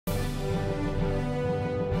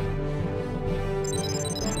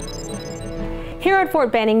Here at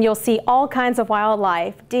Fort Benning, you'll see all kinds of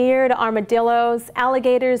wildlife, deer to armadillos,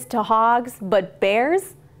 alligators to hogs, but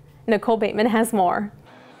bears? Nicole Bateman has more.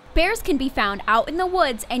 Bears can be found out in the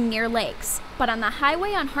woods and near lakes, but on the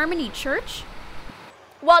highway on Harmony Church?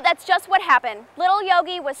 Well, that's just what happened. Little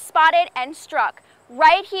Yogi was spotted and struck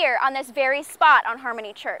right here on this very spot on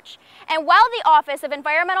Harmony Church. And while the Office of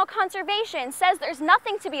Environmental Conservation says there's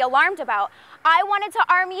nothing to be alarmed about, I wanted to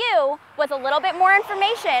arm you with a little bit more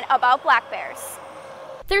information about black bears.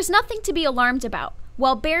 There's nothing to be alarmed about.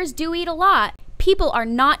 While bears do eat a lot, people are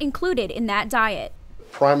not included in that diet.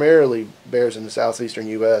 Primarily, bears in the southeastern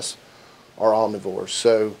U.S. are omnivores,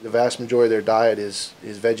 so the vast majority of their diet is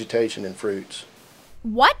vegetation and fruits.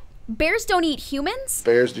 What? Bears don't eat humans?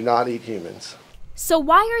 Bears do not eat humans. So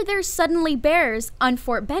why are there suddenly bears on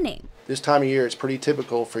Fort Benning? This time of year, it's pretty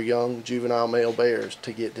typical for young juvenile male bears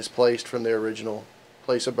to get displaced from their original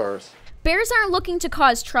place of birth. Bears aren't looking to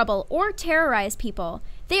cause trouble or terrorize people.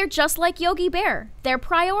 They are just like Yogi Bear. Their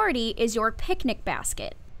priority is your picnic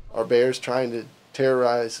basket. Are bears trying to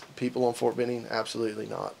terrorize people on Fort Benning? Absolutely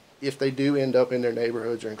not. If they do end up in their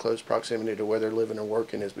neighborhoods or in close proximity to where they're living or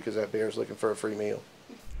working, is because that bear is looking for a free meal.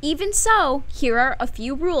 Even so, here are a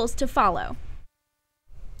few rules to follow.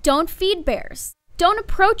 Don't feed bears. Don't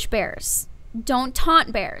approach bears. Don't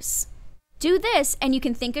taunt bears. Do this and you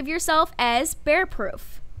can think of yourself as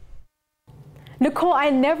bear-proof. Nicole, I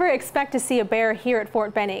never expect to see a bear here at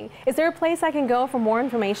Fort Benning. Is there a place I can go for more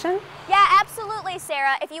information? Yeah, absolutely,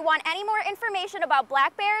 Sarah. If you want any more information about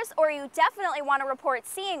black bears, or you definitely want to report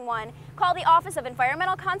seeing one, call the Office of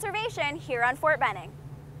Environmental Conservation here on Fort Benning.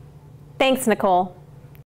 Thanks, Nicole.